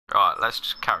Right, let's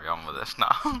just carry on with this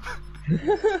now.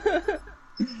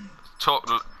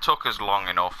 Took us long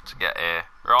enough to get here.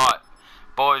 Right,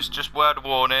 boys, just word of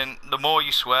warning. The more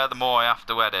you swear, the more I have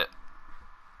to edit.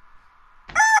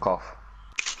 Off.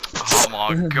 Oh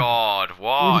my god,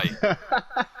 why?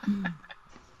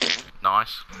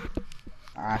 Nice.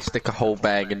 I stick a whole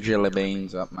bag of jelly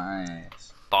beans up my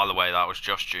ass. By the way, that was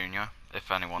Josh Jr., if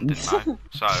anyone didn't know.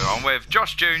 So, I'm with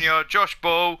Josh Jr., Josh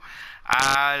Bull,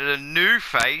 and a new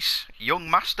face, Young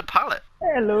Master Pallet.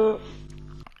 Hello.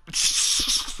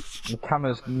 The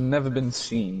camera's never been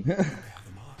seen.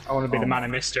 I want to be the man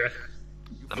of mystery.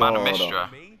 The man of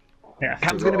mystery. Yeah.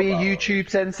 Cam's gonna be a YouTube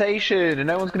sensation, and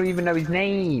no one's gonna even know his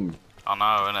name. I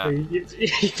know, innit?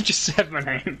 You just said my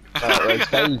name.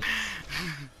 I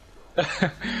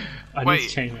Wait. need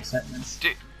to change my settings.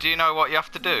 Do you know what you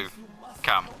have to do,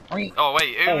 Cam? Oh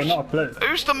wait, Not a clue.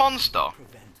 who's the monster?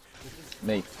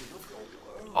 Me.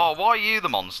 Oh, why are you the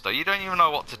monster? You don't even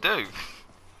know what to do.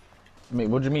 Me,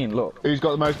 what do you mean? Look. Who's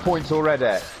got the most points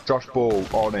already? Josh Ball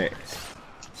on it.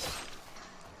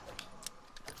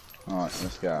 Alright,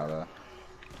 let's get out of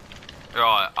there.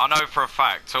 Right, I know for a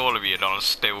fact all of you don't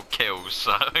steal kills,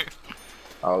 so...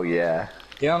 Oh yeah.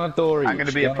 Get on a door. I'm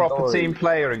gonna be a proper team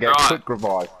player and get Right. quick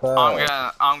revive.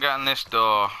 I'm getting this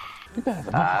door.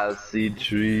 I see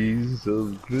trees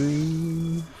of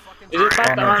green. Is it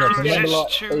bad that I just Remember get like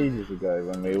too- ages ago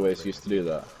when we always used to do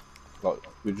that? Like,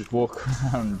 we just walk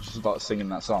around and just start singing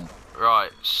that song. Right,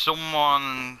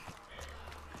 someone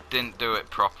didn't do it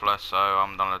properly, so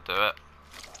I'm gonna do it.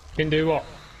 Can do what?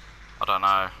 I don't know.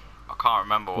 I can't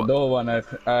remember The what. door one,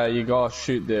 you gotta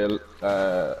shoot the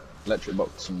electric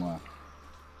box somewhere.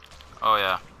 Oh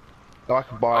yeah, I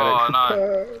can buy Oh, it. no.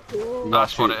 You gotta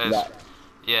That's what shoot it is. That,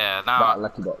 yeah. that Now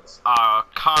electric box. I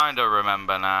kinda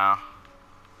remember now.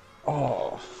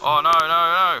 Oh. Oh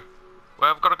no! Where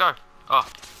have I gotta go? Oh,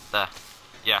 there.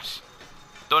 Yes.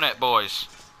 Done it, boys.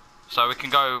 So we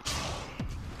can go.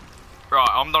 Right,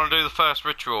 I'm gonna do the first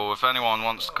ritual if anyone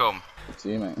wants to come.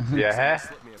 See you, mate. Yeah.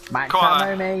 Max Come on,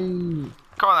 ammo, mate.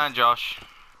 Come on then, Josh.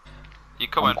 You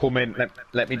I'm coming? coming.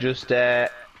 Let me just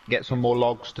get some more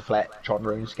logs to fletch on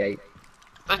RuneScape.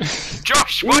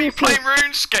 Josh, why are you playing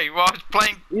RuneScape while I was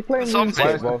playing zombies?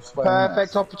 RuneScape? Well, it's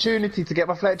Perfect opportunity to get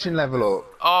my fletching level up.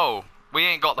 Oh, we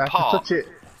ain't got the I have to part. touch it.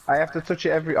 I have to touch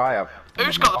it every. I have.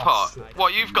 Who's got the part?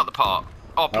 What, you've got the part?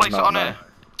 Oh, place it not, on no. here.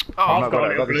 Oh, not I've got got a it,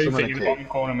 little got the blue summon thing in the key. bottom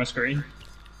corner of my screen.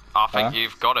 I think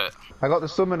you've got it. I got the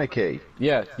summoner key.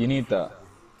 Yeah, you need that.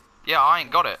 Yeah, I ain't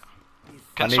got it. I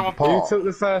Can need someone... the part. Who took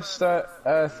the first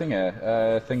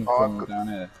thing from down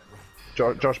here?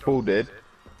 Josh Ball did,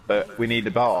 but we need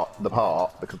the part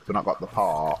because we've not got the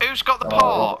part. Who's got the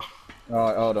part?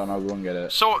 Alright, hold on, I'll go and get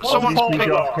it. So, someone's part picked... we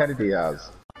got? Josh Kennedy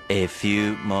has. A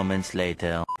few moments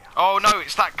later. Oh no,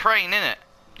 it's that crane, innit?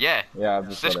 Yeah. Yeah, I've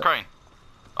It's just this got it. crane.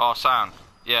 Oh, sound.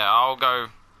 Yeah, I'll go...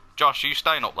 Josh, you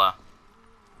staying up there?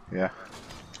 Yeah.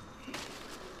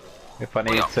 If I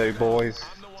need to, boys,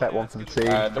 set one for the team.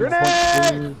 Double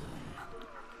Grenade! point.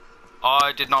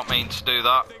 I did not mean to do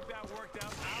that.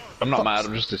 I'm not mad.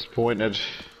 I'm just disappointed.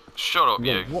 Shut up,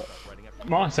 you. What?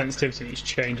 My sensitivity is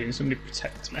changing. Somebody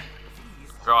protect me.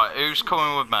 Right, who's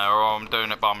coming with me, or I'm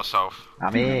doing it by myself?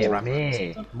 I'm here. I'm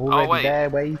here. I'm already wait. there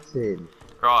waiting.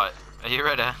 Right, are you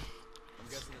ready?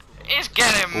 It's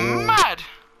getting mad!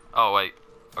 Oh wait,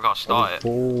 I gotta start it.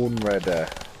 Born ready.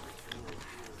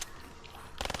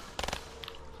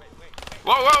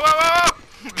 Whoa!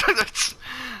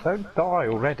 Don't die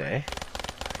already.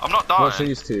 I'm not dying. Watch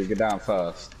these two go down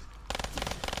first.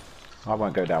 I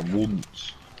won't go down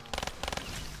once.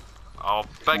 I'll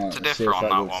beg Alright, to let's see differ if on that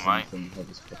does one, mate.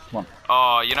 something. Come on.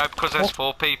 Oh, you know, because there's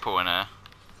 4 people in here,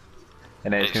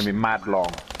 And then it's gonna be mad long.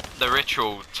 the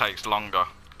ritual takes longer.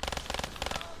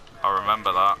 I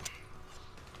remember that.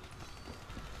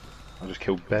 I just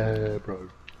killed Bear, bro.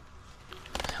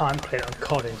 I haven't played on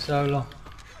COD in so long.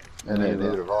 And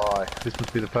neither have I. This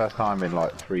must be the first time in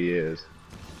like 3 years.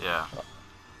 Yeah.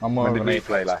 I'm more When of did an we Apex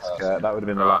play last? person. That would have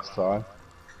been the Right. last time.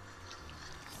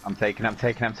 I'm taking it.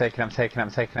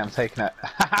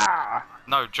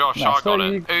 No, Josh, No, I got so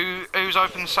it. Who's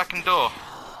opened the second door?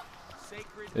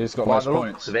 Who's got By most the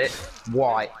points? looks of it,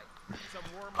 white.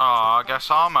 Oh, I guess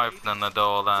I'm opening the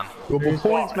door then. Double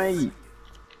points, mate.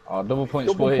 Oh, double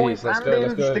points, Double boys. points Let's and go,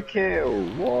 let's go. insta kill.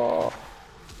 What?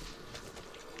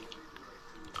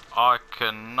 I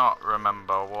cannot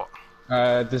remember what.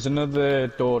 There's another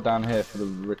door down here for the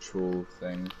ritual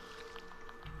thing.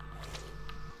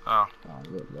 Oh, Oh,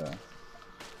 look there.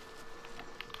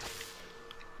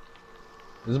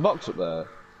 There's a box up there.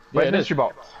 Where's it is. mystery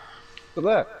box? Up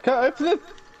there. Can't open it.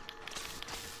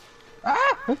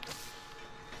 Ah!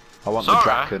 I want Sorry.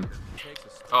 the Draken.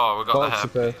 Oh, we got Box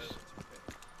the of it.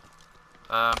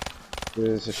 hair.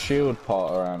 There's a shield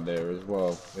part around here as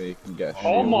well, where you can get a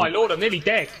shield. Oh my lord, I'm nearly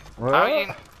dead.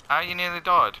 How you nearly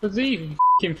died? There's even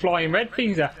f***ing flying red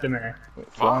things after me.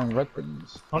 Flying red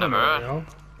things. I don't Never know. heard. What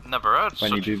they are. Never heard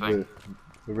When such you do a thing.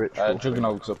 the ritual.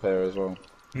 Juggernaut's up here as well.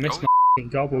 I missed my f***ing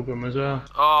gobblegum as well.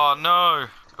 Oh no!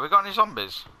 Have we got any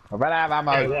zombies? I ran out of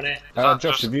ammo. Yeah, I want it. that Josh,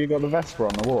 just- have you got the Vesper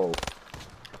on the wall?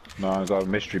 No, I've got a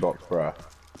mystery box, bruh.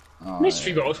 Oh,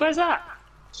 Mystery box, where's that?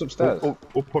 It's upstairs.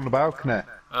 Up on the balcony.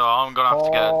 Oh, I'm gonna have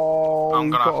to get. Oh, I'm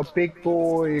you gonna got have a big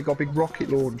boy. You got a big rocket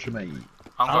launcher, mate.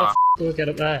 I'm How the gonna. f*** do I get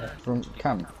up there? From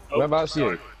Cam. Oh, Whereabouts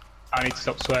you? I need to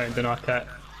stop swearing, don't I, Cat?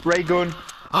 Ray gun.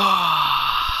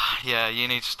 Yeah, you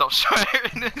need to stop swearing.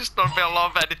 It's not been a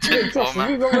lot of editing for Josh, have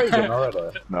you me. got Reagan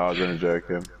already? No, I was only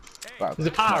joking. There's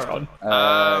a power on.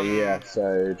 Yeah,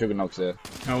 so Juggernaut's here.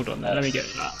 Hold on there, let me get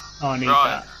that. Oh, I need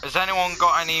Right. that. Has anyone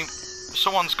got any?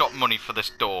 Someone's got money for this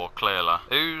door, clearly.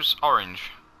 Who's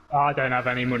orange? Oh, I don't have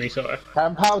any money, sorry.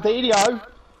 Cam Paldidio.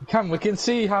 Cam, we can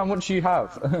see how much you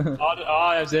have.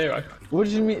 I have 0. What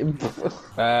do you mean?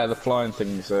 The flying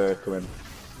things coming.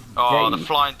 Oh, Yay. the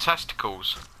flying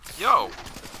testicles. Yo,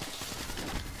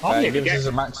 I'm It nearly gives us getting...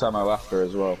 a max ammo after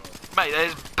as well. mate,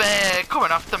 there's bear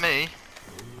coming after me.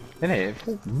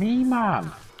 Innit? Me, man.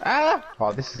 Ah!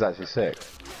 Oh, this is actually sick.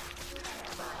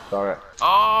 Sorry.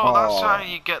 Oh, that's Oh. how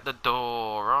you get the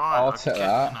door, right? I'll I take get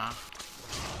that. you now.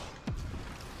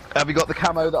 Have you got the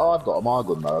camo that I've got on my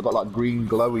gun, though? I've got like green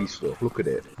glowy stuff. Look at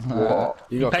it. What?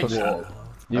 You got Paid custom. for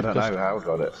I don't know how I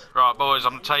got it. Right, boys,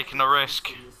 I'm taking a risk.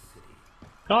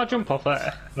 Can I jump off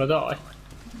there? Will I die?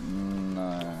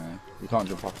 No, you can't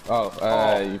jump off.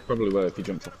 Oh, you probably will if you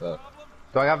jumped off there.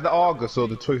 Do I have the Argus or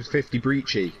the 250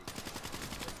 Breachy?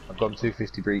 I've gone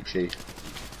 250 Breachy.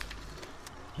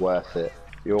 Worth it.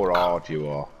 You're hard, you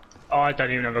are. Oh, I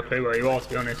don't even have a clue where you are, to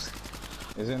be honest.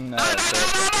 It's in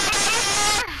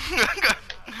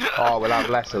Oh, we'll have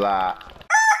less of that.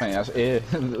 Mate, that's ear.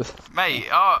 Mate,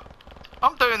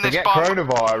 I'm doing To this get by...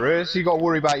 coronavirus, you got to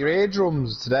worry about your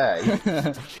eardrums today.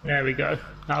 There we go.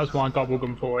 That was my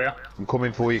gobblegum for you. I'm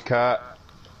coming for you, Kurt.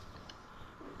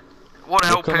 What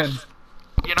help coming. if...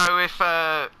 You know, if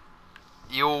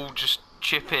you all just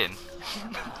chip in.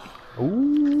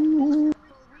 Ooh.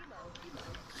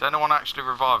 Does anyone actually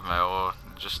revive me or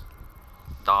just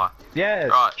die? Yes,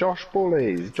 Right. Josh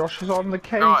Bullies. Josh is on the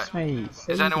case, Right. mate. Is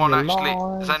Saving anyone your actually...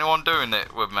 life. Is anyone doing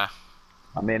it with me?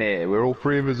 I'm in here. We're all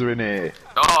three of us are in here.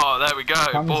 Oh, there we go,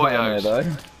 Cam's not in here boyos.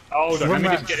 though. Hold on, let Run me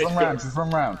round, just get just this run round, going. just run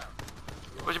round.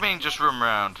 What do you mean, just run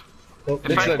round? Oh, If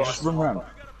this I- is Just run round.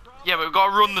 Yeah, but we've got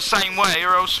to run the same way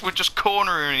or else we're just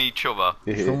cornering each other.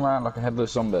 Just run round like a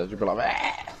headless zombie. You'll be like,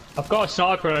 "Ah." I've got a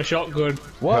sniper and a shotgun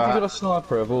Why have you got a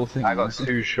sniper of all things? I got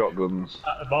 2 shotguns.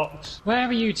 at the box. Where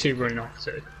are you two running off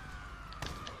to?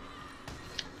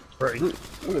 3. Look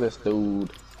at this dude.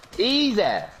 Easy.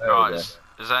 Right, go.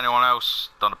 is anyone else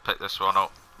done to pick this one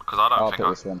up? Because I don't I'll think pick I...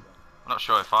 this one. I'm not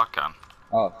sure if I can.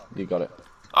 Oh, you got it.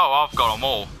 Oh, I've got them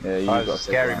all. Yeah, you There's got a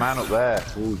scary man up there.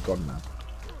 Oh, he's gone now.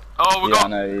 Oh, we Yeah, I got...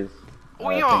 know. He's. Oh,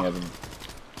 yeah. thing of him.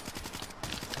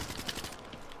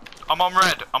 I'm on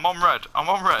red. I'm on red. I'm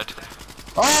on red.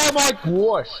 Oh my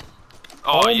gosh!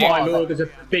 Oh, Oh you... my lord, there's a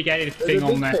big headed thing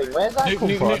on there. Where's that Nuke, come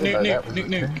nuke, from? nuke, nuke, nuke, nuke,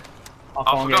 nuke. I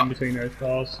can't get forgot. in between those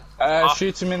cars.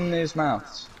 Shoot him in his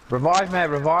mouth. Revive me,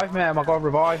 revive me, oh my god,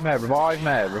 revive me, revive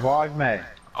me, revive me.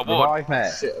 I would. Revive me.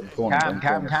 Shit, I'm cornered,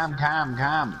 Cam.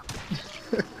 I'm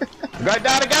going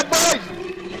down again, boys!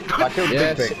 I killed the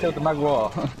Yes, big thing. killed the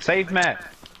Magua. Save me.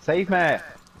 Save me.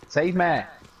 Save me.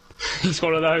 He's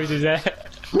one of those, is there?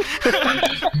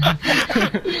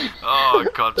 Oh,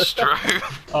 God's true.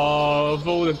 Oh, of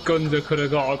all the guns I could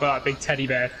have got, I got that big teddy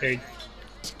bear thing.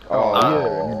 Oh,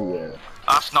 you're an idiot.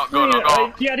 That's not good. I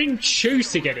got... Yeah, I didn't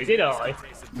choose to get it, did I?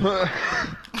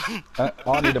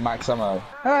 I need a max ammo.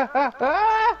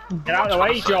 Get out of the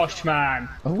way, Josh, man.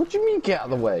 What do you mean get out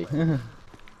of the way?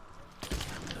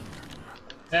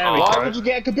 There we Why go. would you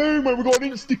get a kaboom when we got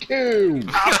an insta kill?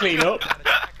 I'll clean up.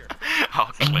 I'll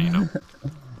clean up.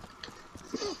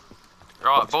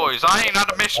 Right, boys, I ain't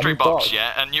had a mystery box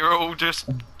yet, and you're all just...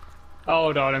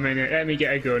 Hold on a minute, let me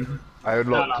get a gun. I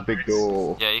unlocked the big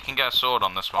door. Yeah, you can get a sword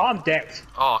on this one. I'm decked.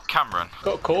 Oh, Cameron.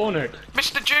 Got cornered.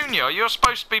 Mr. Junior, you're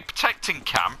supposed to be protecting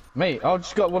Cam. Mate, I've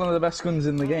just got one of the best guns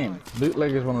in the game.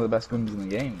 Bootleg is one of the best guns in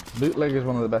the game. Bootleg is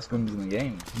one of the best guns in the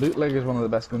game. Bootleg is one of the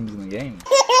best guns in the game.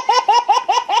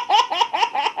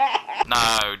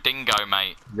 No, dingo,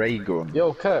 mate. Ray gun.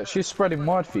 Yo, Kurt, she's spreading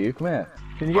wide for you. Come here.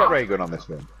 Can you get ray gun on this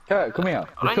one? Kurt, come here.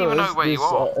 I don't even know where you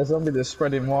there's, are. a zombie that's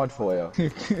spreading wide for you.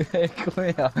 Come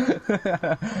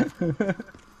here.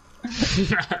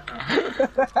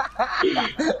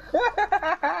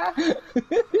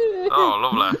 Oh,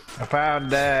 lovely. I found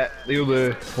the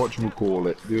other,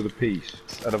 whatchamacallit, the other piece.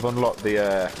 And I've unlocked the,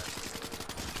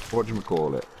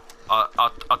 whatchamacallit. I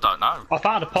don't know. I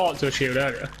found a part to a shield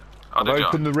earlier. Oh, I've did you?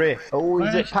 opened the rift. Oh,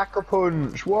 he's Where? at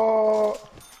Pack-a-Punch. What?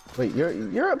 Wait,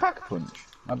 you're at Pack-a-Punch?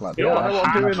 Mad lad. You're I know what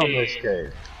I'm doing on hacking. this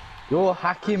game. You're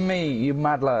hacking me, you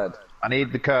mad lad. I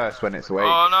need the curse when it's awake.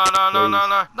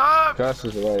 Oh, no. Curse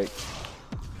is awake.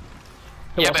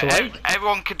 Yeah, What's but awake?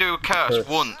 everyone can do a curse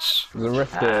once. There's a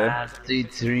rift here. The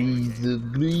trees are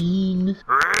green.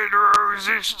 Red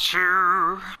roses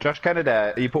too. Josh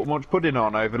Kennedy, you put much pudding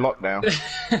on over lockdown.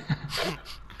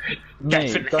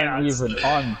 Mate, Definitely don't has. even.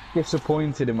 I'm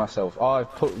disappointed in myself. I've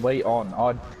put weight on.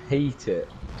 I'd hate it.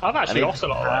 I've actually lost a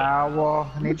lot of weight.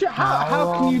 Power. I need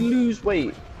How can you lose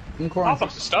weight in I've quarantine?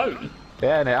 lost a stone.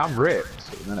 Yeah, no, I'm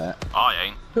ripped, isn't it? I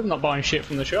ain't. I'm not buying shit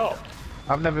from the shop.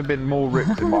 I've never been more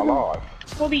ripped in my life.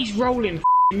 What are these rolling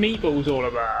meatballs all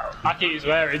about? I keep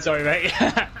swearing, sorry mate.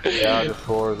 Yeah, I just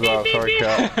swore as well. Sorry,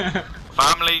 Kat.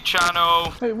 Family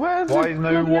channel. Wait, where's Why has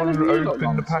no one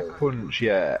opened the pack? Pack-a-Punch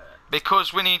yet?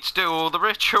 Because we need to do all the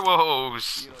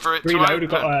rituals for it to Reload, open. we've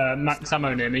got max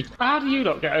ammo near me. How do you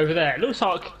lot get over there? It looks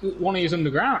like one of you's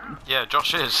underground. Yeah,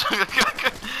 Josh is.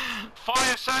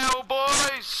 Fire sale,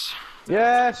 boys!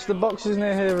 Yes, the box is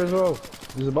near here as well.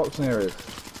 There's a box near here.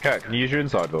 Kat, can you use your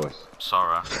inside voice?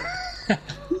 Sorry.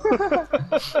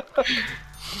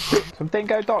 Something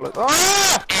go dollars.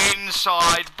 Ah!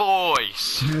 Inside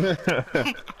voice.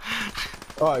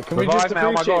 Alright, can we Revive just me,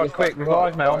 oh my appreciate god, the quick, fact-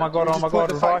 revive me, oh my god, Just put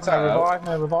the revive facts me,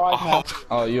 out. revive me.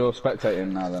 Oh, you're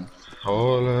spectating now then.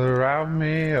 All around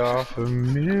me are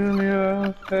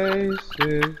familiar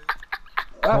faces.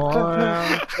 Worn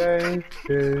out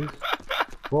faces.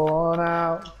 Worn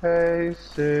out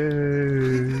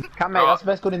faces. Come mate, that's the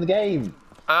best gun in the game.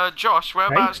 Josh,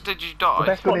 whereabouts did you The die?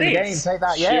 best gun What in the is? game, take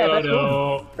that, yeah, Shut best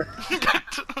gun.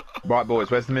 up. Right boys,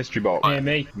 where's the mystery box? Near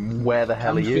me. Where the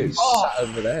hell are you? Sat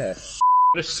over there.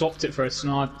 I just swapped it for a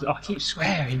snipe. I keep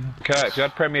swearing. Kurt, if you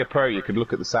had Premiere Pro, you could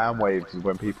look at the sound waves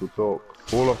when people talk.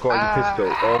 All I've got is a pistol.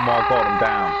 Oh my god, I'm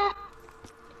down.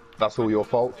 That's all your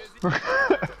fault. Alright.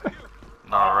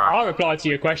 I replied to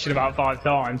your question about 5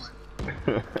 times.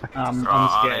 I'm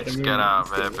I scared. need to get out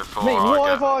of here before Mate, why I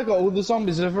have get... I got all the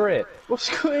zombies over here? What's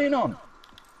going on?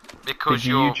 Because Did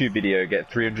your you're... YouTube video get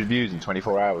 300 views in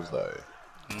 24 hours though?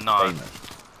 No.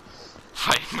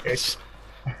 Famous.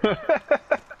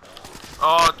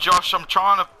 Oh, Josh, I'm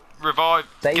trying to revive...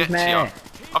 Save get me. to you.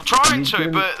 I'm trying to,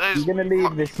 but there's... You're gonna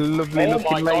leave this lovely Oh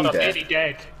looking my god, I'm lady. nearly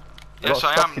dead. I've Yes, got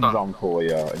I am stockings done. on for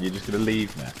you, and you're just gonna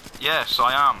leave me. Yes,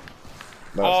 I am.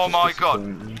 That's Oh just my God.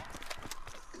 disappointing.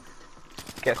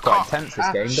 Gets quite intense this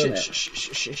game, doesn't it?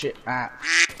 Shit. Ah,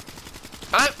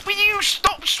 Will you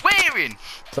stop swearing?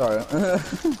 sorry.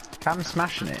 Cam's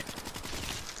smashing it.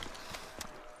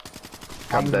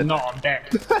 I'm dead. not, I'm dead.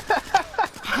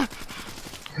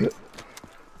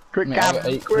 Quick, Mate, I Cam, got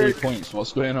 8 quick. points.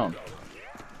 What's going on?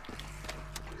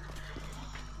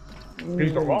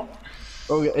 Who's got what?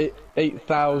 Oh, yeah,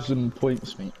 8,000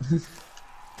 points, mate.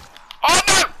 Oh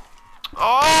no!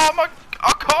 Oh my...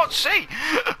 I can't see!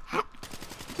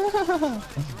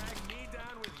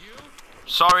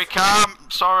 Sorry, Cam.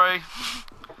 Sorry.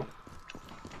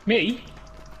 Me?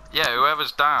 Yeah,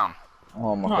 whoever's down.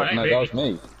 Oh my No, god, it no, ain't that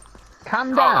me. was me.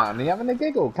 Calm down, are you having a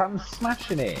giggle? Cam's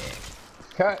smashing it.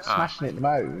 Kurt's smashing it the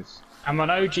most. I'm an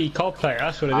OG COD player,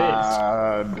 that's what it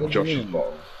is. do you Josh is mean?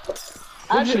 bottom.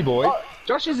 Actually, boy,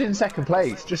 Josh is in second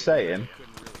place, just saying.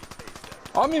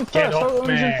 I'm in Get first, I off got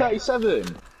me.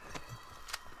 137.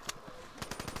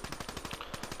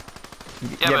 Yeah,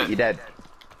 but but you're dead.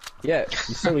 Yeah,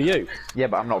 so are you. Yeah,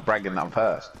 but I'm not bragging that I'm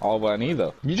first. I weren't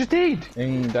either. You just did.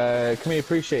 And can we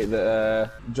appreciate that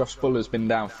Josh Fuller's been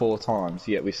down 4 times,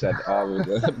 yet we said,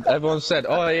 everyone said,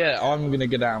 oh yeah, I'm going to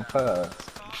go down first.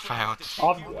 failed.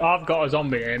 I've got a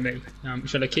zombie near me.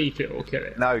 Shall I keep it or kill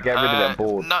it? No, get rid of them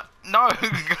boards. No,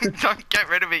 don't get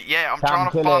rid of it yet. I'm Cam, trying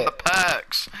to kill find it. the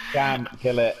perks. Cam,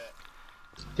 kill it.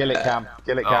 Kill it, Cam.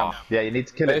 Kill it, Cam. Oh. Yeah, you need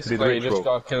to kill it to do the Basically, you just ritual.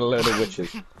 gotta kill a load of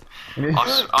witches.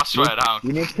 I swear down.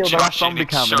 You need to kill the Josh, last you zombie need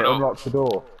to Cam and shut it up. unlocks the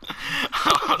door.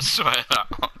 I swear down.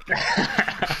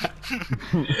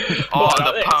 Oh, What, the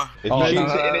like power. If you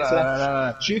shoot it in its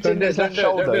left, shoot it in its left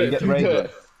shoulder, you get ray gun.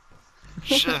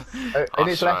 In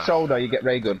its left shoulder, you get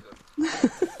ray gun.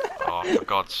 Oh, for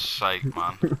God's sake,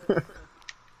 man.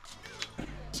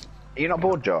 Are you not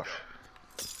bored, Josh?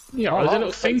 Yeah, there's a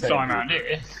little thing flying around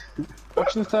here.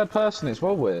 Watching the third person, it's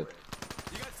well weird.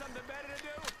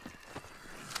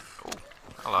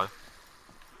 Hello.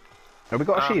 Have we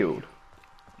got a shield?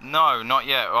 No, not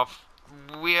yet.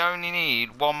 we only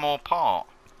need one more part.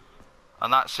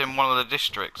 And that's in one of the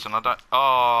districts, and I don't...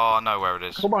 Oh, I know where it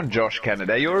is. Come on, Josh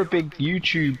Kennedy, you're a big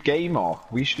YouTube gamer.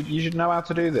 You should know how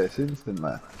to do this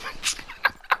instantly.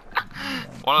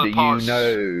 One of the Do parts... you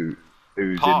know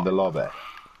who's in the lobby?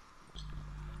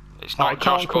 It's Oh, not it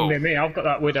Josh can't come Ball. near me. I've got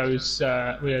that widow's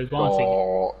wife.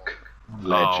 Dark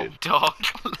legend. Oh,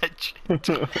 Dark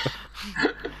Legend.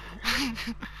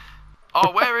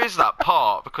 Oh, where is that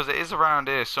part? Because it is around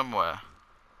here somewhere,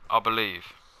 I believe.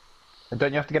 And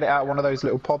don't you have to get it out of one of those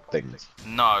little pod things?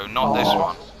 No, not this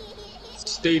one.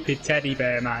 Stupid teddy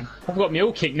bear, man. I've got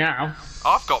mule kick now.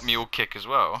 I've got mule kick as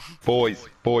well. Boys.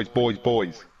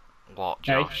 What,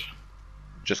 Hey. Josh?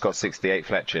 Just got 68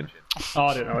 fletching. Oh,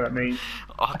 I don't know what that means.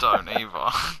 I don't either.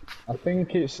 I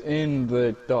think it's in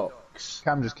the docks.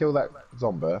 Cam, just kill that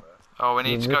zombie. Oh, we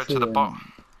need to go to the ritual box.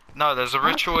 No, there's a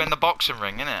ritual in the boxing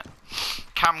ring, innit?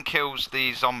 Cam kills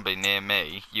the zombie near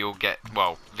me, you'll get,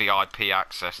 well, VIP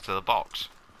access to the box.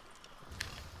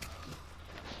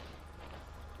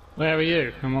 Where are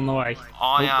you? I'm on the way.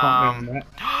 I am... am.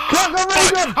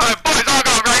 Hey, boys, I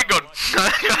got a ray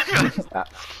gun!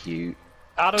 That's cute.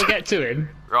 How do I get to him?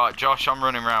 Right, Josh, I'm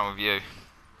running around with you.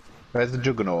 Where's the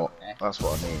juggernaut? That's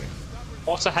what I need.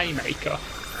 What's a haymaker?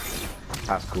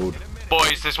 That's good.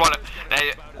 Boys, there's one...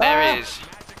 There is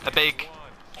a big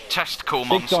testicle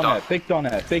monster. Big Donner.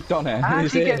 How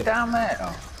He's did you here. get down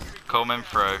there? Coming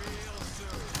through.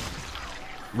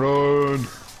 Run!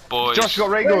 Boys. Josh got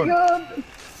ray gun!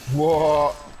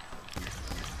 What?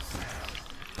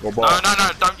 No,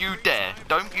 don't you dare.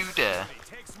 Don't you dare.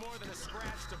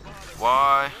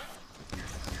 Why?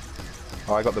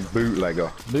 Oh, I got the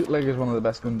bootlegger. Bootlegger is one of the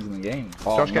best guns in the game.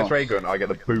 Oh, Josh gets no. ray gun, I get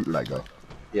the bootlegger.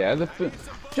 Yeah,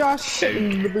 Josh,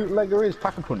 the bootlegger is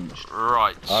pack a punch.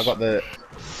 Right. I got the...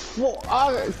 What?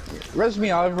 Res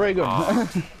me, I have ray gun.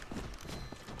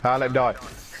 I'll let him die.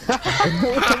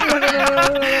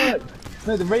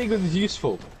 No, the ray gun is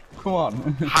useful. Come on.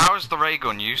 How is the ray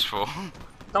gun useful?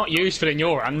 Not useful in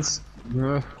your hands.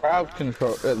 Crowd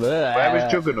control. Where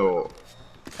was Juggernaut?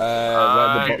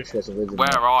 Where the box was originally.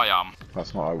 Where I am.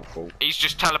 That's not helpful. He's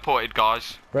just teleported,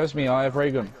 guys. Res me, I have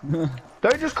ray gun.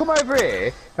 Don't just come over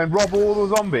here and rob all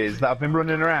the zombies that have been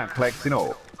running around collecting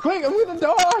up. Quick, I'm gonna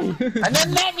die! And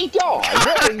then let me die!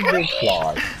 What is this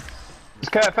like? It's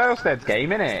Kurt Felstead's game,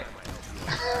 innit?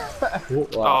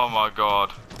 Oh my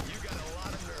god.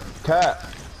 Kurt,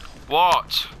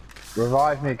 What?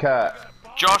 revive me, Kurt.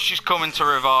 Josh is coming to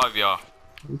revive you.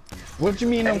 What do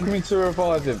you mean I'm coming to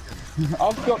revive him?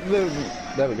 I've got the...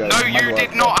 There we go. No, you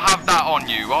did not have that on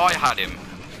you. I had him.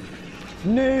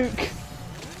 Nuke!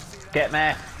 Get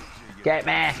me. Get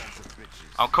me.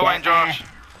 I'm coming, Josh.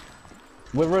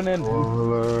 We're running.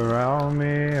 All around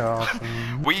me.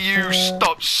 Will you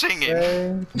stop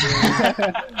singing?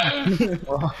 Wait,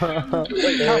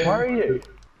 Cam, where are you?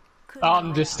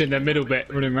 I'm just in the middle bit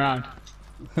running around.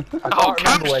 Oh,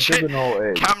 remember where Juggernaut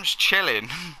is. Cam's chilling.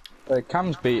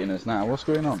 Cam's beating us now. What's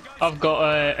going on? I've got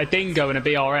a dingo and a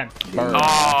BRM.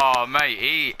 Oh,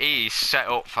 mate, he's set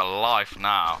up for life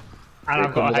now. And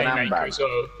I've got a comes with an haymaker handbag. as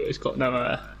well, but it's got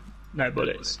no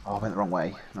bullets. Oh, I went the wrong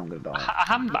way. I'm gonna die. A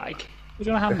handbag? What do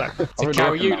you want a handbag? To really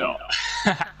carry like you a lot?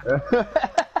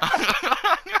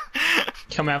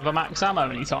 Can we have a max ammo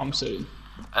anytime soon?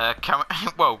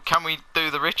 Can we do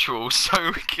the ritual so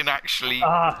we can actually...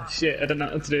 Ah, shit, I don't know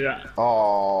how to do that.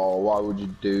 Oh, why would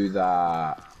you do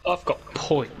that? I've got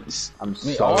points. I'm I've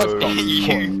so got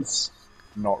points.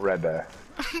 not ready.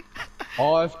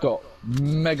 I've got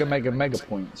mega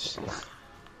points.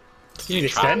 You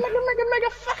just then? Mega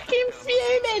fucking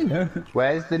fuming!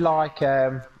 Where's the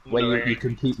where you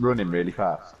can keep running really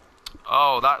fast?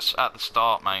 Oh, that's at the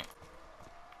start, mate.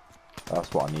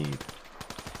 That's what I need.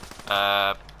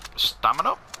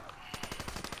 Stamina?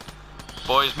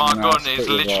 Boys, my No, gun it's is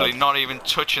pretty literally hard. not even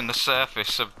touching the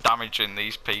surface of damaging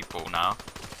these people now.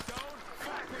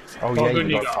 Oh What yeah, gun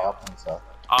you you got got? carpenter.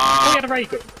 Oh, you had a ray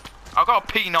gun. I got a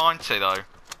P90 though.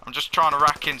 I'm just trying to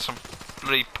rack in some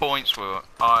bloody points with it.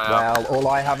 Well, all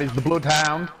I have is the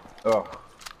bloodhound. Oh,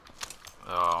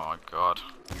 Oh my god.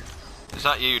 Is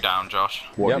that you down, Josh?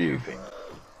 what Yep. do you think?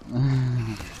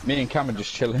 Me and Cam are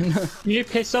just chilling. You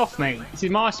piss off, mate. This is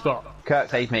my spot. Kurt,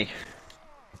 save me.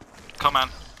 Come on.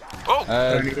 Oh!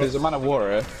 There's a man of war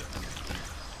here.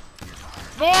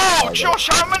 Whoa! Josh,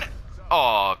 how many...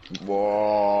 Oh,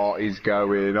 What is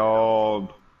going on?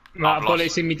 Right, I've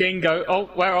bullets in me dingo. Oh,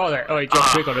 where are they? Oh,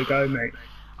 Josh, we gotta go, mate.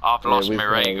 I've lost we've my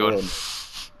got ray a gun. run.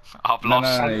 I've No,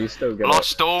 lost... you still get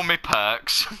Lost all my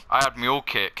perks. I had mule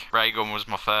kick. Ray gun was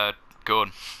my third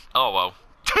gun. Oh well.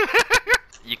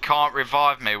 You can't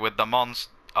revive me with the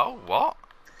monster. Oh, what?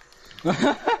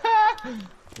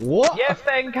 What? Yes,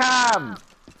 then Cam.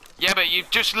 Yeah, but you've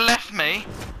just left me.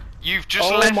 You've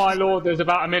just Oh left. my lord, there's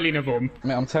about 1 million of them.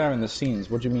 Mate, I'm tearing the scenes.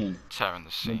 What do you mean? Tearing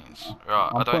the scenes. Right,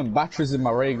 I'm I putting don't. batteries in my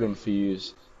ray gun for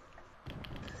use.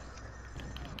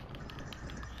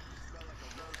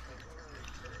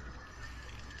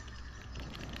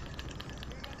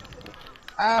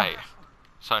 Ah! Mate,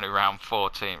 it's only round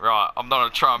 14. Right, I'm gonna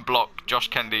try and block Josh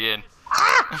Kennedy in.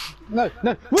 No,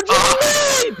 no. What do you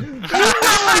mean? No!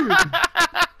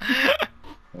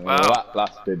 Well, that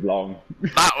lasted long.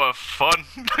 that was fun.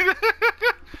 That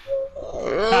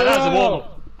was the warm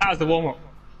up. That was the warm up.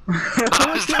 That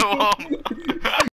was the one.